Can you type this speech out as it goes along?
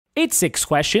It's 6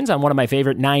 questions on one of my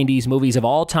favorite 90s movies of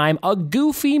all time, a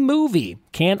Goofy movie.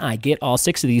 Can I get all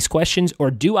 6 of these questions, or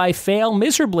do I fail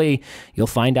miserably? You'll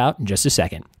find out in just a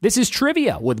second. This is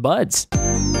Trivia with Buds.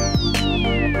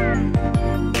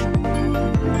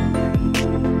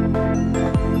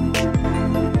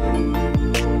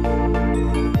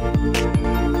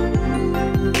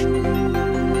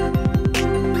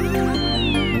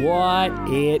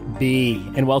 What it be?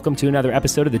 And welcome to another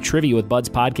episode of the Trivia with Buds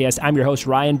podcast. I'm your host,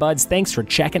 Ryan Buds. Thanks for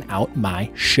checking out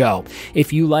my show.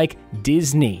 If you like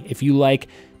Disney, if you like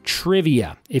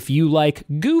trivia, if you like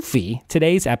Goofy,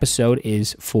 today's episode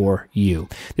is for you.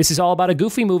 This is all about a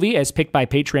Goofy movie as picked by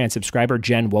Patreon subscriber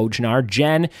Jen Wojnar.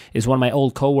 Jen is one of my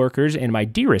old coworkers and my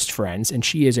dearest friends, and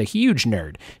she is a huge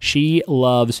nerd. She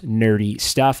loves nerdy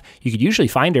stuff. You could usually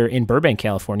find her in Burbank,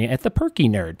 California at the Perky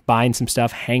Nerd, buying some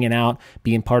stuff, hanging out,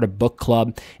 being part of book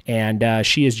club, and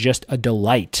she is just a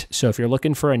delight. So if you're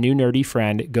looking for a new nerdy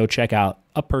friend, go check out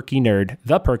the Perky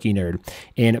Nerd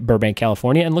in Burbank,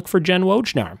 California, and look for Jen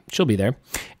Wojnar. She'll be there.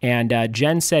 And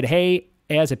Jen said, hey,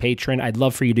 as a patron, I'd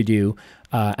love for you to do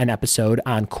an episode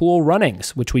on Cool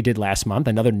Runnings, which we did last month,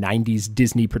 another 90s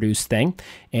Disney-produced thing,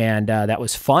 and that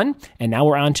was fun. And now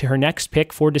we're on to her next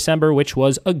pick for December, which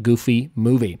was a Goofy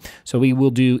movie. So we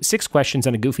will do 6 questions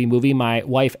on a Goofy movie. My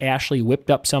wife, Ashley, whipped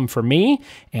up some for me,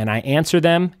 and I answered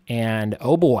them, and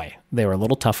oh boy, they were a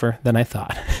little tougher than I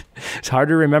thought. It's hard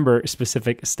to remember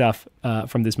specific stuff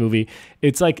from this movie.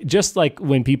 It's like, just like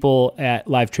when people at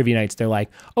live trivia nights, they're like,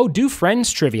 oh, do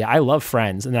Friends trivia. I love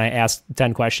Friends. And then I ask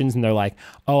 10 questions and they're like,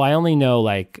 oh, I only know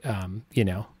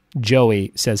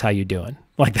Joey says, how you doing?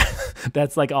 Like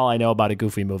that's like all I know about a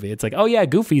Goofy movie. It's like, oh yeah,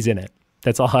 Goofy's in it.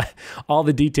 That's all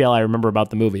the detail I remember about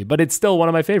the movie, but it's still one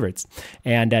of my favorites.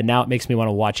 And now it makes me want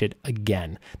to watch it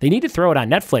again. They need to throw it on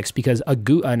Netflix because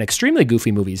an extremely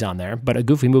Goofy movie is on there, but a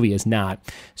Goofy movie is not.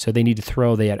 So they need to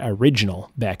throw the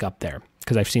original back up there,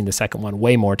 because I've seen the second one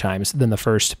way more times than the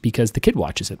first because the kid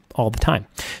watches it all the time.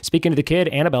 Speaking of the kid,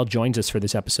 Annabelle joins us for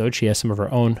this episode. She has some of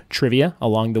her own trivia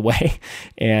along the way,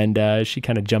 and she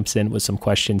kind of jumps in with some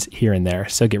questions here and there.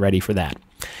 So get ready for that.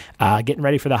 Getting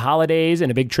ready for the holidays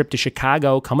and a big trip to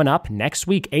Chicago coming up next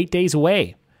week, 8 days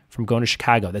away from going to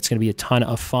Chicago. That's going to be a ton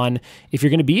of fun. If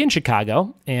you're going to be in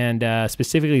Chicago, and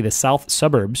specifically the south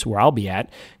suburbs where I'll be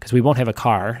at, because we won't have a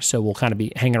car, so we'll kind of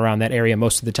be hanging around that area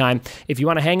most of the time. If you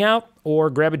want to hang out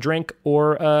or grab a drink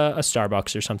or a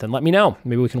Starbucks or something, let me know.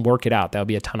 Maybe we can work it out. That'll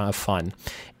be a ton of fun.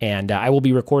 And I will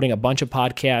be recording a bunch of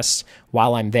podcasts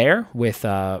while I'm there with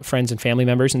friends and family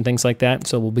members and things like that.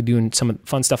 So we'll be doing some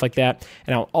fun stuff like that.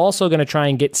 And I'm also going to try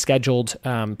and get scheduled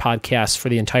podcasts for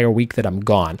the entire week that I'm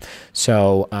gone.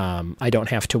 So I don't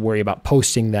have to worry about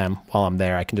posting them while I'm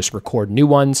there. I can just record new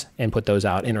ones and put those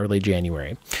out in early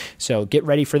January. So get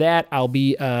ready for that. I'll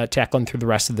be tackling through the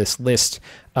rest of this list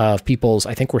of people's,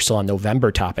 I think we're still on November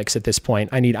topics at this point.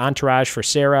 I need Entourage for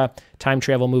Sarah, time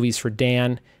travel movies for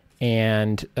Dan,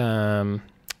 and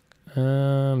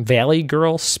Valley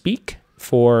Girl Speak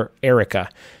for Erica.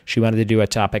 She wanted to do a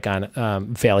topic on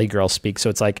Valley Girl Speak. So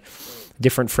it's like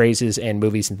different phrases and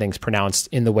movies and things pronounced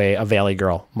in the way a Valley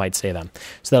Girl might say them.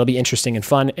 So that'll be interesting and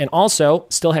fun. And also,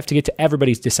 still have to get to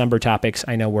everybody's December topics.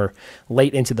 I know we're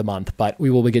late into the month, but we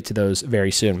will get to those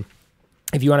very soon.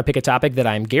 If you want to pick a topic that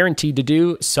I'm guaranteed to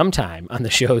do sometime on the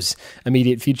show's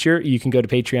immediate future, you can go to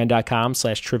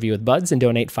patreon.com/triviawithbuds and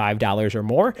donate $5 or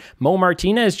more. Mo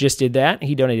Martinez just did that.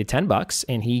 He donated $10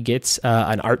 and he gets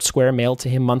an art square mailed to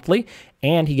him monthly.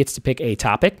 And he gets to pick a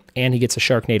topic, and he gets a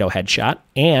Sharknado headshot,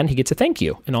 and he gets a thank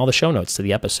you in all the show notes to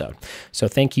the episode. So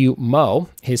thank you, Mo.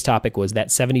 His topic was That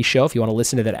 70s Show. If you want to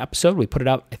listen to that episode, we put it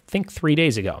out, I think, 3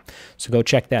 days ago. So go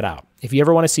check that out. If you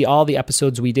ever want to see all the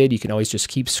episodes we did, you can always just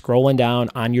keep scrolling down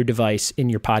on your device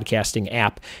in your podcasting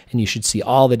app, and you should see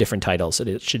all the different titles.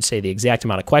 It should say the exact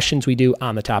amount of questions we do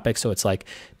on the topic. So it's like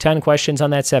 10 questions on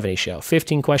That 70s Show,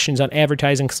 15 questions on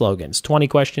advertising slogans, 20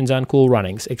 questions on Cool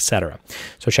Runnings, etc.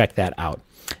 So check that out.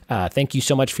 Thank you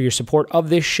so much for your support of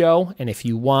this show. And if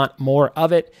you want more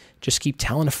of it, just keep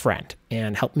telling a friend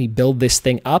and help me build this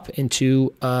thing up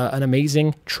into an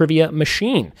amazing trivia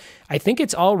machine. I think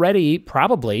it's already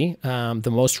probably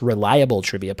the most reliable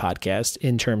trivia podcast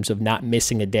in terms of not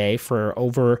missing a day for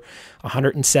over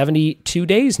 172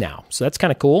 days now. So that's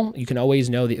kind of cool. You can always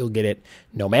know that you'll get it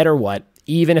no matter what.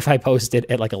 Even if I post it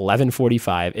at like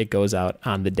 11:45, it goes out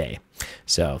on the day.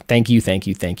 So thank you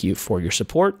for your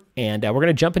support. And we're going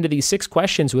to jump into these 6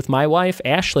 questions with my wife,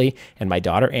 Ashley, and my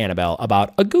daughter, Annabelle,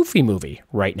 about a Goofy movie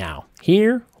right now.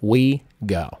 Here we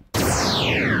go.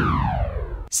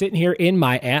 Sitting here in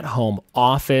my at-home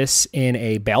office in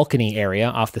a balcony area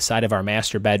off the side of our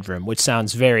master bedroom, which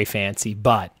sounds very fancy,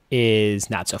 but is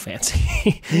not so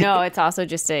fancy. No, it's also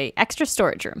just a extra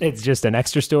storage room. It's just an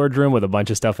extra storage room with a bunch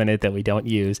of stuff in it that we don't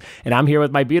use. And I'm here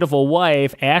with my beautiful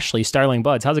wife, Ashley Starling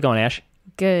Buds. How's it going, Ash?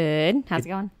 Good. How's it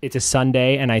going? It's a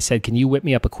Sunday, and I said, can you whip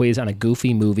me up a quiz on a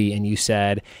Goofy movie? And you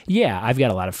said, yeah, I've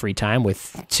got a lot of free time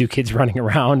with 2 kids running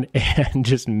around and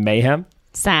just mayhem.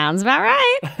 Sounds about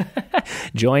right.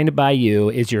 Joined by you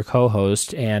is your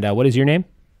co-host, and what is your name?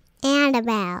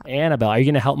 Annabelle. Annabelle. Are you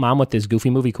going to help Mom with this Goofy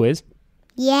movie quiz?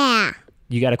 Yeah.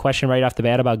 You got a question right off the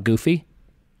bat about Goofy?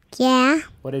 Yeah.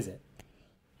 What is it?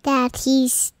 That he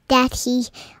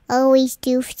always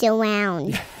goofs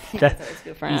around.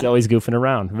 He's always goofing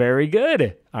around. Very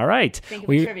good. All right. Think of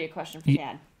a trivia question for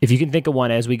Dad. If you can think of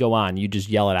one as we go on, you just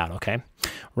yell it out, okay?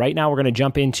 Right now, we're going to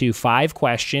jump into 5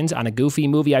 questions on a Goofy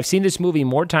movie. I've seen this movie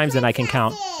more times than I can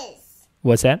count.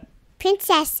 What's that?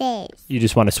 Princesses. You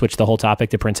just want to switch the whole topic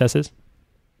to princesses?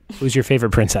 Who's your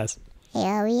favorite princess?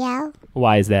 Ariel.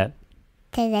 Why is that?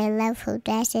 Because I love her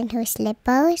dress and her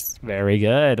slippers. Very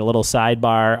good. A little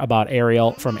sidebar about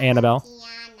Ariel from Annabelle.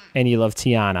 And you love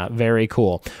Tiana. Very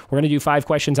cool. We're going to do 5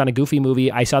 questions on a Goofy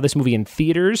movie. I saw this movie in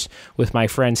theaters with my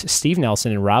friends Steve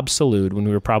Nelson and Rob Salud when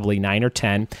we were probably 9 or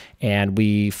 10, and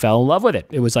we fell in love with it.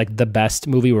 It was like the best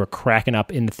movie. We were cracking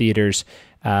up in the theaters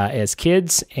as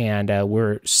kids, and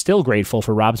we're still grateful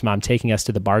for Rob's mom taking us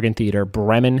to the Bargain Theater,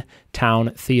 Bremen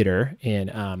Town Theater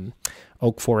in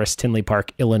Oak Forest, Tinley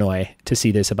Park, Illinois, to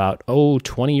see this about,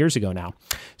 20 years ago now.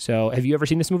 So have you ever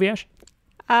seen this movie, Ash?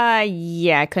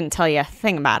 Yeah, I couldn't tell you a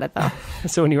thing about it, though.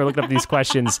 So when you were looking up these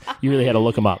questions, you really had to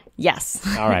look them up. Yes.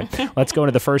 All right. Let's go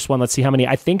into the first one. Let's see how many.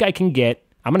 I think I can get,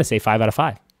 I'm going to say 5 out of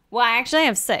 5. Well, I actually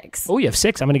have 6. Oh, you have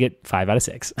 6. I'm going to get 5 out of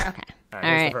 6. Okay. All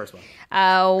right. Here's the first one.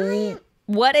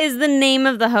 What is the name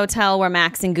of the hotel where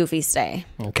Max and Goofy stay?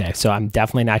 Okay. So I'm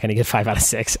definitely not going to get 5 out of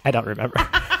 6. I don't remember.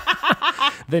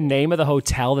 The name of the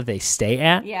hotel that they stay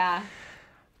at? Yeah.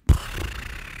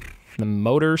 The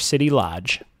Motor City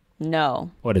Lodge.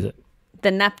 No. What is it?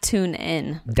 The Neptune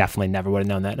Inn. Definitely never would have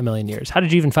known that in a million years. How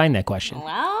did you even find that question?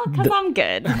 Well, because I'm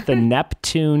good. The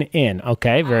Neptune Inn.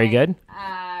 Okay, very good.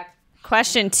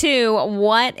 Question 2.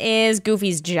 What is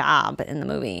Goofy's job in the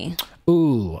movie?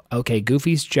 Ooh, okay.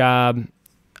 Goofy's job.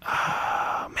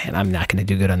 Oh, man, I'm not going to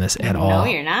do good on this at all. No,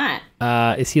 you're not.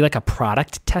 Is he like a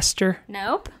product tester?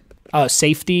 Nope.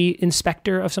 Safety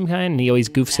inspector of some kind, and he always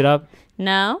goofs it up?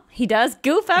 No, he does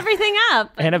goof everything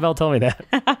up. Annabelle told me that.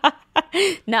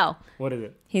 No. What is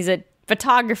it? He's a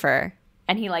photographer,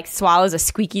 and he swallows a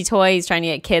squeaky toy. He's trying to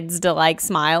get kids to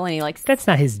smile, and he That's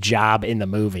not his job in the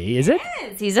movie, is it?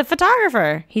 He's a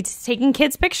photographer. He's taking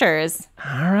kids pictures.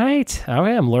 All right.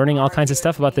 I'm learning all kinds of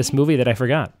stuff about this movie that I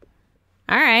forgot.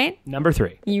 All right. Number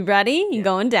 3. You ready? You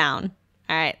going down.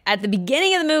 All right. At the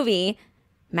beginning of the movie,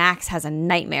 Max has a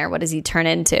nightmare. What does he turn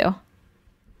into?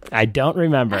 I don't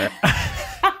remember.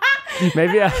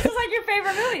 Maybe This is your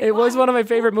favorite movie. It was one of my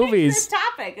favorite movies. This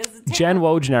topic. This is Jen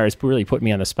Wojnar is really putting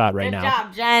me on the spot right now. Good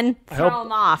job, Jen. Throw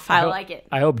him off. I like it.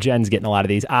 I hope Jen's getting a lot of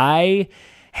these. I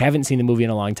haven't seen the movie in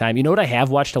a long time. You know what I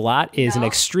have watched a lot is an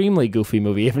extremely goofy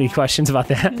movie. You have any questions about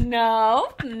that?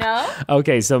 No.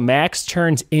 Okay, so Max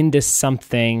turns into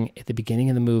something at the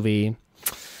beginning of the movie.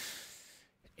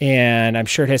 And I'm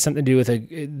sure it has something to do with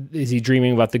is he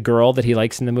dreaming about the girl that he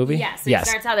likes in the movie? Yes. So he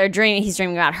starts out there dreaming. He's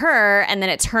dreaming about her, and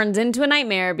then it turns into a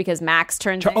nightmare because Max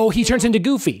turns. He turns into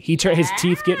Goofy. His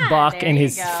teeth get buck and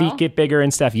his feet get bigger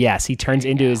and stuff. Yes, he turns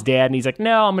into his dad, and he's like,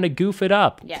 "No, I'm going to goof it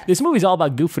up." Yes. This movie's all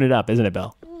about goofing it up, isn't it,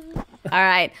 Bill? All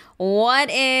right. What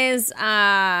is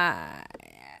the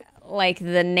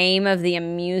name of the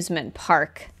amusement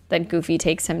park that Goofy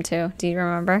takes him to? Do you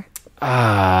remember?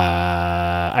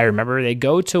 I remember they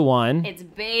go to one. It's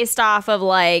based off of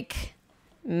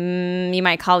you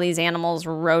might call these animals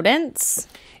rodents.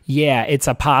 Yeah, it's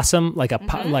a possum, like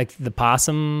the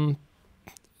possum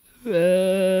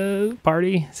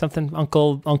party, something,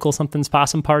 Uncle something's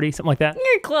possum party, something like that.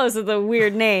 You're close with a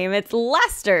weird name. It's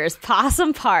Lester's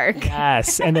Possum Park.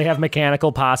 Yes, and they have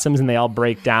mechanical possums, and they all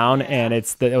break down, and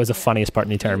it was the funniest part in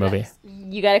the entire movie.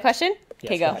 You got a question?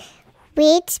 Okay, go.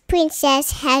 Which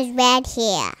princess has red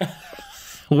hair?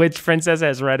 Which princess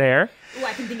has red hair? Oh,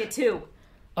 I can think of 2.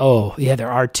 Oh, yeah,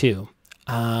 there are 2.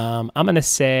 I'm going to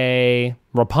say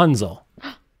Rapunzel.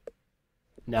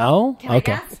 No? Can I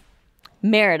guess?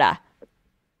 Merida.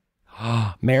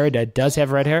 Merida does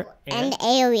have red hair. And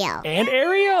Ariel. And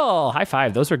Ariel. High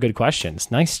five. Those were good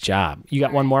questions. Nice job. You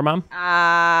got one more, Mom?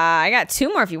 I got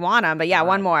 2 more if you want them, but yeah,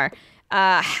 one more.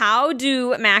 How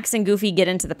do Max and Goofy get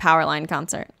into the Powerline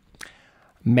concert?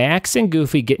 Max and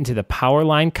Goofy get into the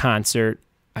Powerline concert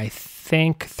I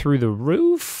think through the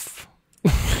roof.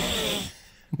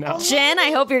 No. Jen,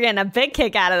 I hope you're getting a big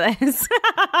kick out of this.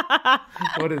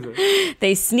 What is it?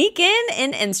 They sneak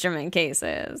in instrument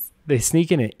cases. They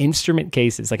sneak in instrument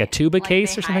cases, like a tuba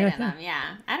case or something like that? Yeah,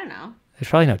 I don't know. There's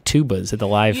probably no tubas at the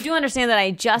live. You do understand that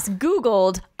I just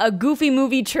Googled a Goofy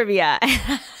movie trivia.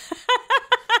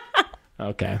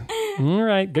 Okay. All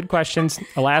right. Good questions.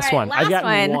 The last one. I've got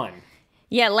one.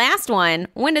 Yeah, last one.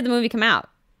 When did the movie come out?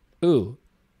 Ooh,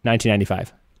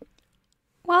 1995.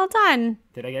 Well done.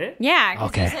 Did I get it? Yeah, because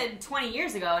Okay. you said 20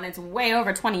 years ago, and it's way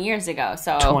over 20 years ago.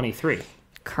 So 23.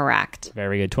 Correct.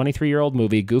 Very good. 23-year-old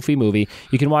movie, goofy movie.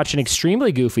 You can watch an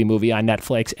extremely goofy movie on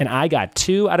Netflix, and I got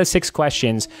 2 out of 6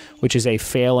 questions, which is a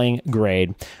failing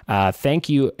grade. Thank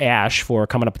you, Ash, for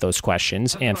coming up with those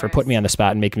questions and for putting me on the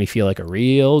spot and making me feel like a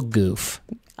real goof.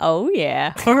 Oh,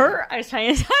 yeah. I was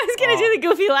going to do the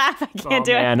goofy laugh. I can't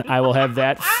do it. And I will have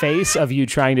that face of you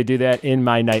trying to do that in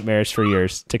my nightmares for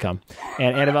years to come.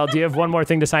 And Annabelle, do you have one more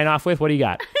thing to sign off with? What do you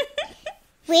got?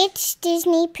 Which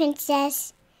Disney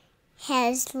princess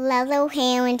has yellow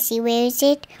hair when she wears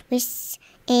it with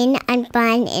in a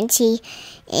bun and she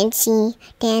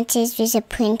dances with a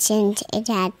prince and it's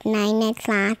at 9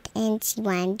 o'clock and she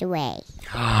wandered away.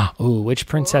 Ooh, which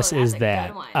princess is a that?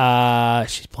 good one.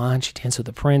 She's blonde. She dances with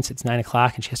the prince. It's 9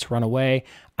 o'clock and she has to run away.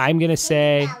 I'm going to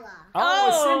say...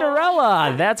 Oh,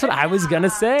 Cinderella. That's what I was going to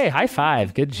say. High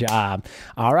five. Good job.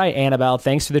 All right, Annabelle,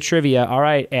 thanks for the trivia. All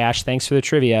right, Ash, thanks for the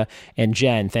trivia. And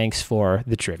Jen, thanks for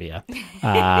the trivia.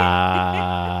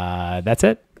 That's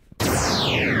it.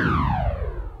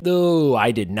 Oh,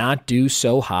 I did not do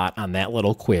so hot on that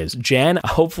little quiz. Jen,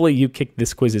 hopefully you kicked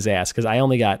this quiz's ass because I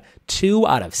only got 2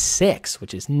 out of 6,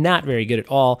 which is not very good at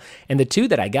all. And the 2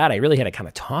 that I got, I really had to kind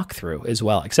of talk through as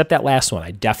well, except that last one.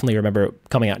 I definitely remember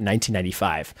coming out in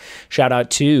 1995. Shout out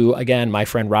to, again, my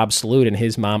friend Rob Salute and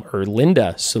his mom,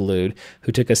 Erlinda Salute,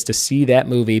 who took us to see that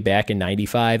movie back in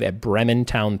 95 at Bremen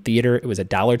Town Theater. It was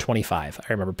 $1.25. I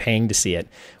remember paying to see it,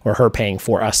 or her paying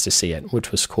for us to see it,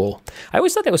 which was cool. I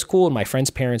always thought that was cool when my friends'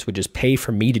 parents would just pay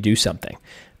for me to do something.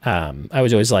 I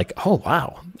was always like, oh,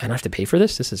 wow, I don't have to pay for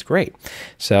this? This is great.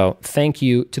 So thank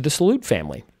you to the Salute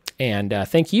family. And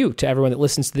thank you to everyone that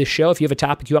listens to this show. If you have a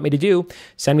topic you want me to do,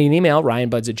 send me an email,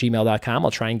 ryanbuds@gmail.com.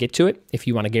 I'll try and get to it. If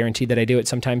you want to guarantee that I do it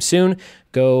sometime soon,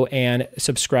 go and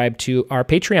subscribe to our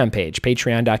Patreon page,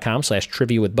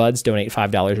 patreon.com/triviawithbuds. Donate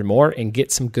 $5 or more and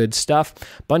get some good stuff.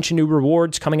 Bunch of new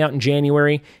rewards coming out in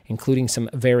January, including some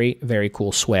very, very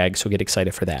cool swag. So get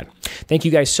excited for that. Thank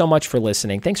you guys so much for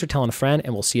listening. Thanks for telling a friend,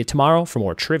 and we'll see you tomorrow for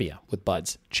more Trivia with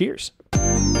Buds. Cheers.